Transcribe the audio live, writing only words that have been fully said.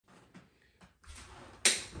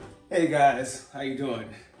Hey guys, how you doing?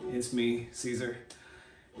 It's me, Caesar,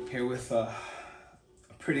 here with a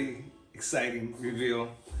pretty exciting reveal.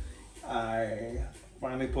 I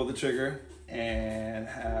finally pulled the trigger and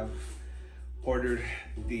have ordered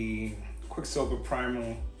the Quicksilver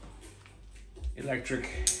Primal Electric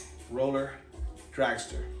Roller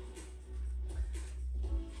Dragster.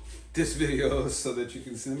 This video is so that you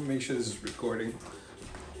can see, let me make sure this is recording.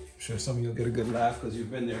 I'm sure some of you will get a good laugh because you've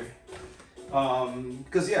been there.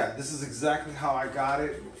 Because yeah, this is exactly how I got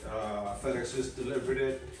it. FedEx just delivered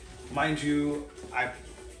it. Mind you, I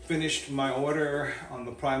finished my order on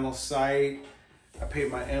the Primal site. I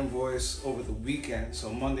paid my invoice over the weekend.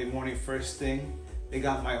 So Monday morning, first thing, they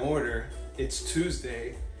got my order. It's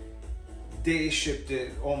Tuesday. They shipped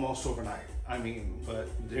it almost overnight. I mean, but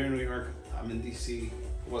they're in New York, I'm in DC. It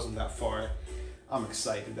wasn't that far. I'm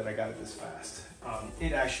excited that I got it this fast.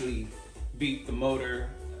 It actually beat the motor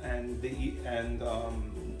and the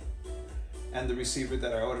receiver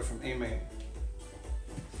that I ordered from AMA.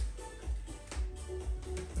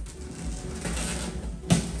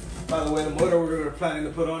 By the way, the motor we're planning to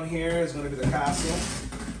put on here is going to be the Castle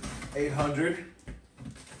 800.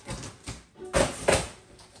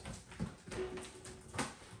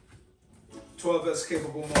 (12S)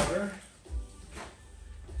 capable motor.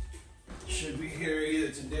 Should be here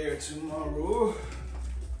either today or tomorrow.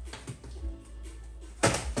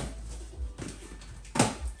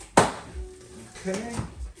 Okay.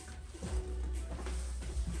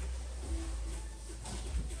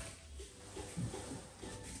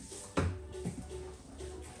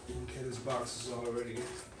 Okay, this box is already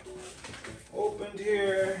opened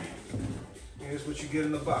here. Here's what you get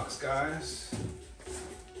in the box, guys.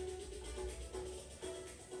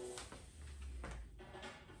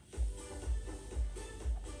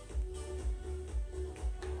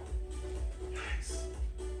 Nice.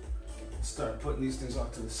 Start putting these things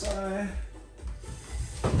off to the side.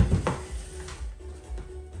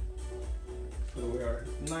 Put away our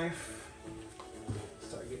knife.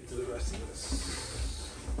 Start getting to the rest of this.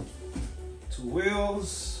 2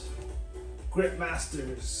 wheels. Grip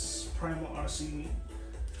Masters. Primal RC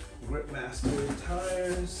Grip Master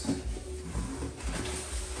tires.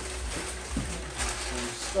 Some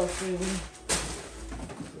stuffing.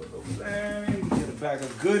 Little bearing. Get a bag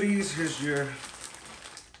of goodies. Here's your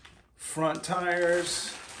front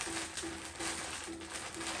tires.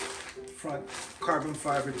 Front carbon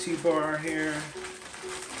fiber T-bar here.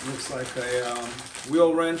 Looks like a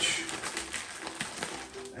wheel wrench.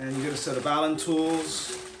 And you get a set of Allen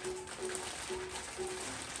tools.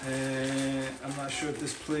 And I'm not sure if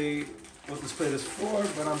what this plate is for,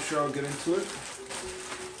 but I'm sure I'll get into it.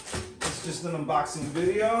 It's just an unboxing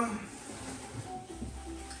video.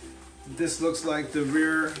 This looks like the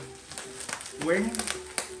rear wing.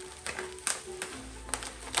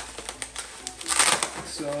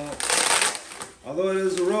 So, although it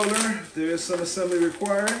is a roller, there is some assembly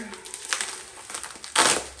required.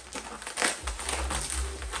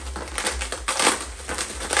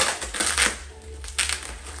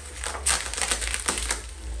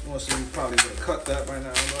 Most of you probably would have cut that by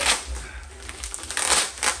now, but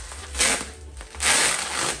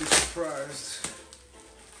I'd be surprised.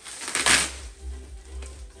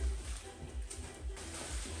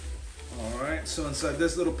 Alright, so inside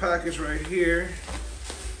this little package right here,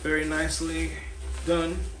 very nicely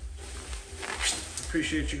done.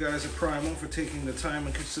 Appreciate you guys at Primal for taking the time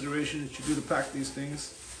and consideration that you do to pack these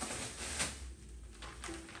things.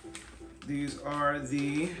 These are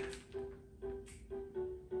the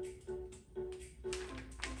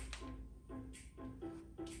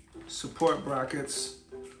support brackets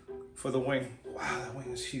for the wing. Wow, that wing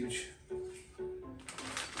is huge.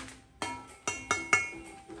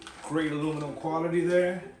 Great aluminum quality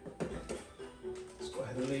there. Let's go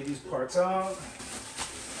ahead and lay these parts out.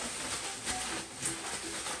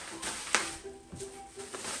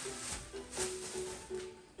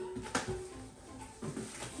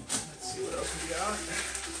 Let's see what else we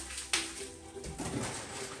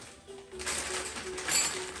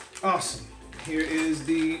got. Awesome. Here is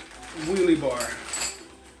the wheelie bar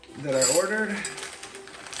that I ordered.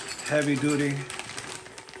 Heavy duty.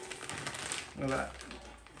 Look at that.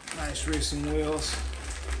 Nice racing wheels.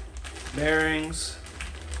 Bearings.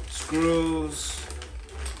 Screws.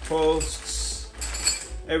 Posts.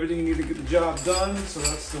 Everything you need to get the job done. So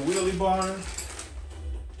that's the wheelie bar.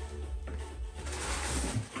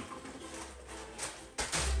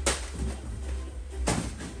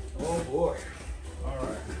 Oh boy.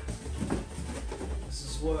 Alright. This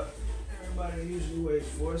is what everybody usually waits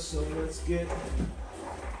for, so let's get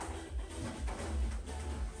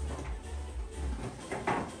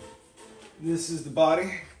This is the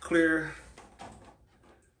body, clear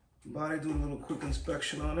body. Do a little quick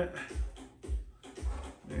inspection on it.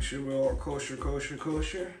 Make sure we're all kosher, kosher,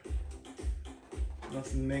 kosher.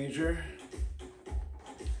 Nothing major.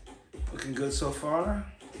 Looking good so far.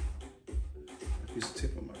 A piece of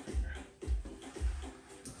tape on my finger.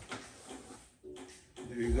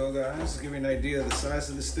 There you go, guys. Give you an idea of the size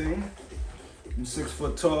of this thing. I'm 6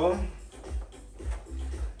 foot tall.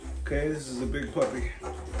 Okay, this is a big puppy.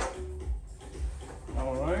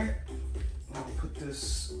 All right, I'll put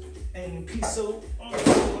this en piso on the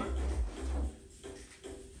floor.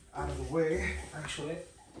 Out of the way, actually.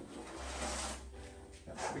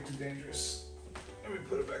 That would be too dangerous. Let me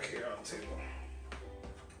put it back here on the table.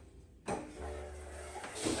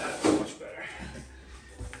 That's much better.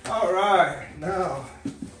 All right, now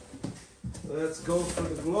let's go for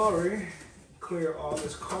the glory. Clear all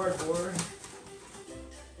this cardboard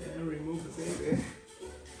and remove the baby.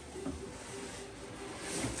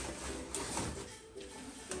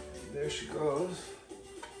 There she goes.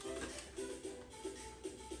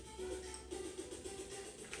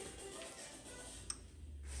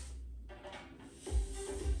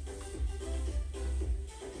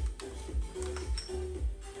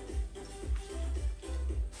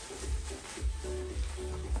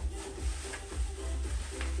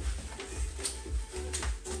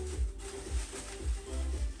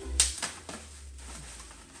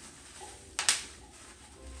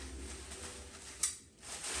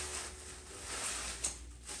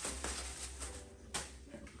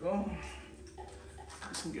 Go.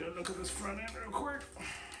 Just gonna get a look at this front end real quick.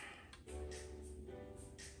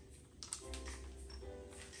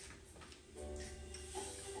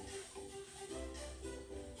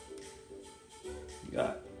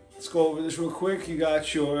 Let's go over this real quick. You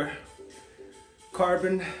got your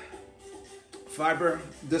carbon fiber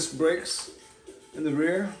disc brakes in the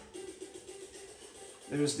rear.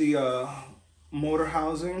 There's the motor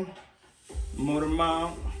housing, motor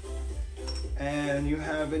mount. And you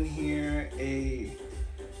have in here a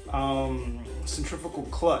centrifugal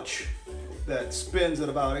clutch that spins at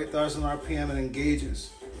about 8,000 RPM and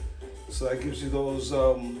engages. So that gives you those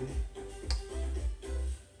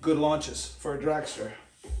good launches for a dragster.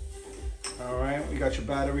 All right, we got your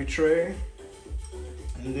battery tray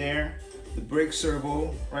in there. The brake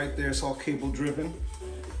servo right there, it's all cable driven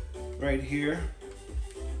right here.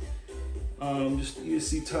 Just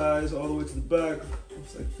ESC ties all the way to the back.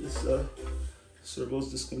 Looks like this servo's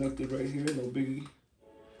disconnected right here, no biggie.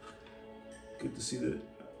 Good to see that.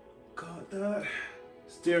 Got that.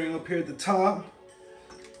 Steering up here at the top,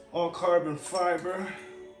 all carbon fiber.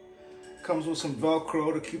 Comes with some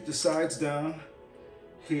Velcro to keep the sides down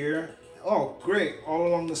here. Oh, great, all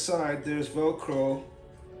along the side there's Velcro.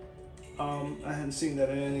 I hadn't seen that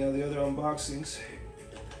in any of the other unboxings.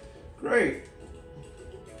 Great.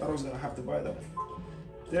 Thought I was gonna have to buy that one.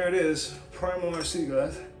 There it is, Primal RC,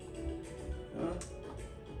 guys.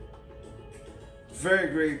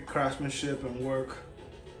 Very great craftsmanship and work.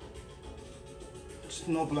 Just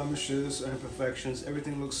no blemishes or imperfections.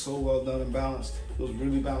 Everything looks so well done and balanced. Feels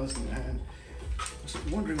really balanced in the hand. I was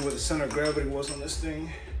wondering where the center of gravity was on this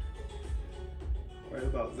thing. Right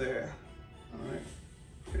about there. All right,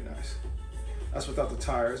 pretty nice. That's without the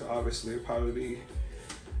tires, obviously. It'd probably be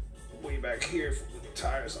way back here with the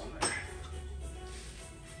tires on there.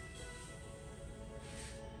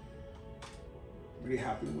 Really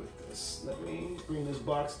happy with this. Let me bring this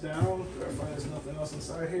box down, verify there's nothing else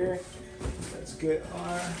inside here. Let's get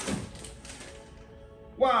our,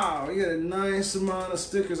 wow, you get a nice amount of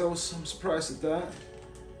stickers. I'm surprised at that.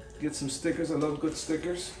 Get some stickers, I love good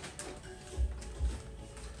stickers.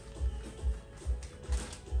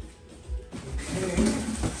 Okay,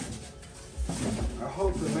 I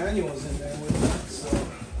hope the manual's in there with that, so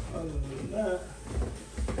other than that,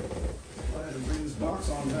 go ahead and bring this box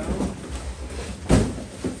on down.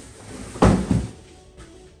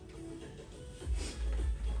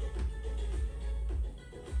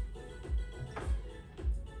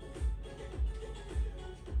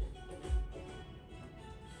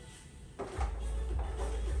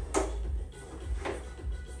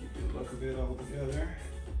 It all together.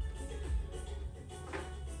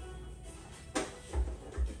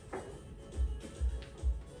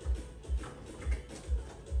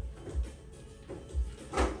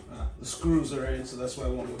 The screws are in, so that's why I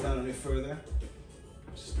won't go down any further.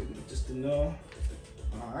 Just to know.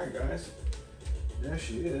 All right, guys. There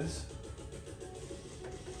she is.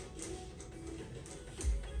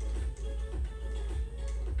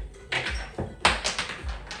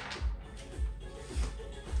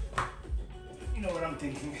 You know what I'm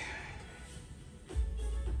thinking.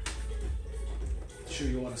 Sure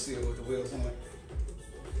you want want to see it with the wheels on it.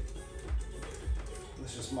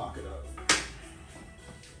 Let's just mock it up.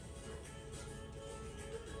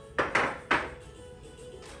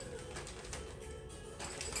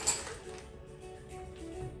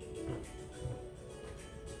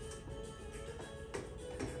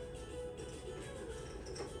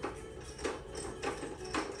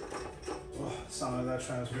 Oh, sound of that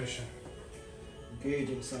transmission.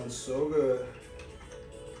 Gauging sounds so good.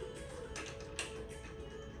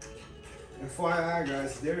 FYI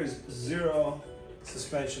guys, there is zero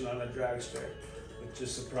suspension on a dragster. It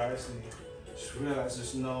just surprised me. Just realized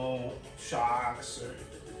there's no shocks or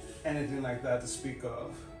anything like that to speak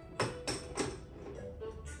of.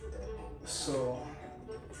 So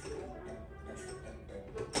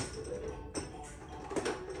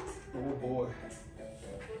oh boy,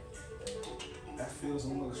 that feels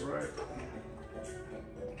and looks right.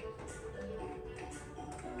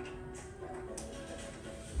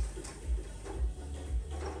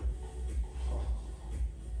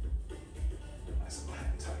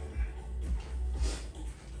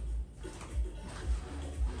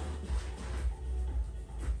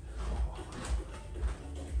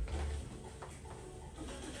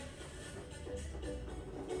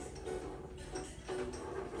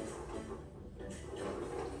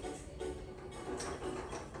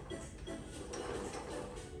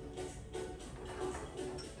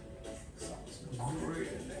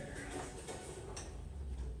 Great in there.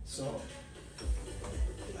 So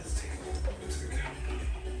let's take it to the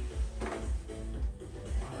camera.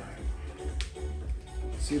 Alright.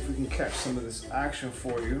 See if we can catch some of this action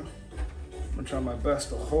for you. I'm gonna try my best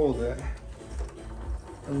to hold it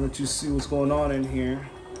and let you see what's going on in here.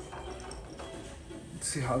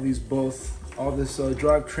 See how these all this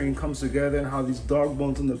drivetrain comes together and how these dog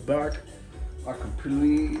bones in the back are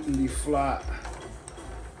completely flat.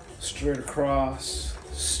 Straight across.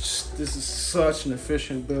 This is such an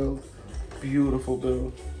efficient build. Beautiful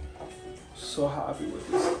build. So happy with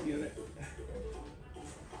this unit.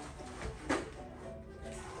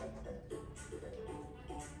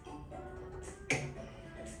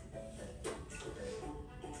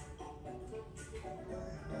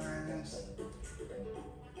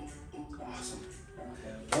 Awesome.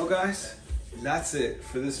 Well guys, that's it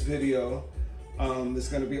for this video. There's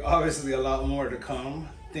going to be obviously a lot more to come.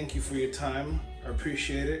 Thank you for your time. I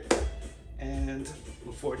appreciate it. And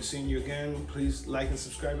look forward to seeing you again. Please like and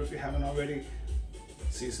subscribe if you haven't already.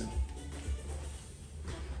 See you soon.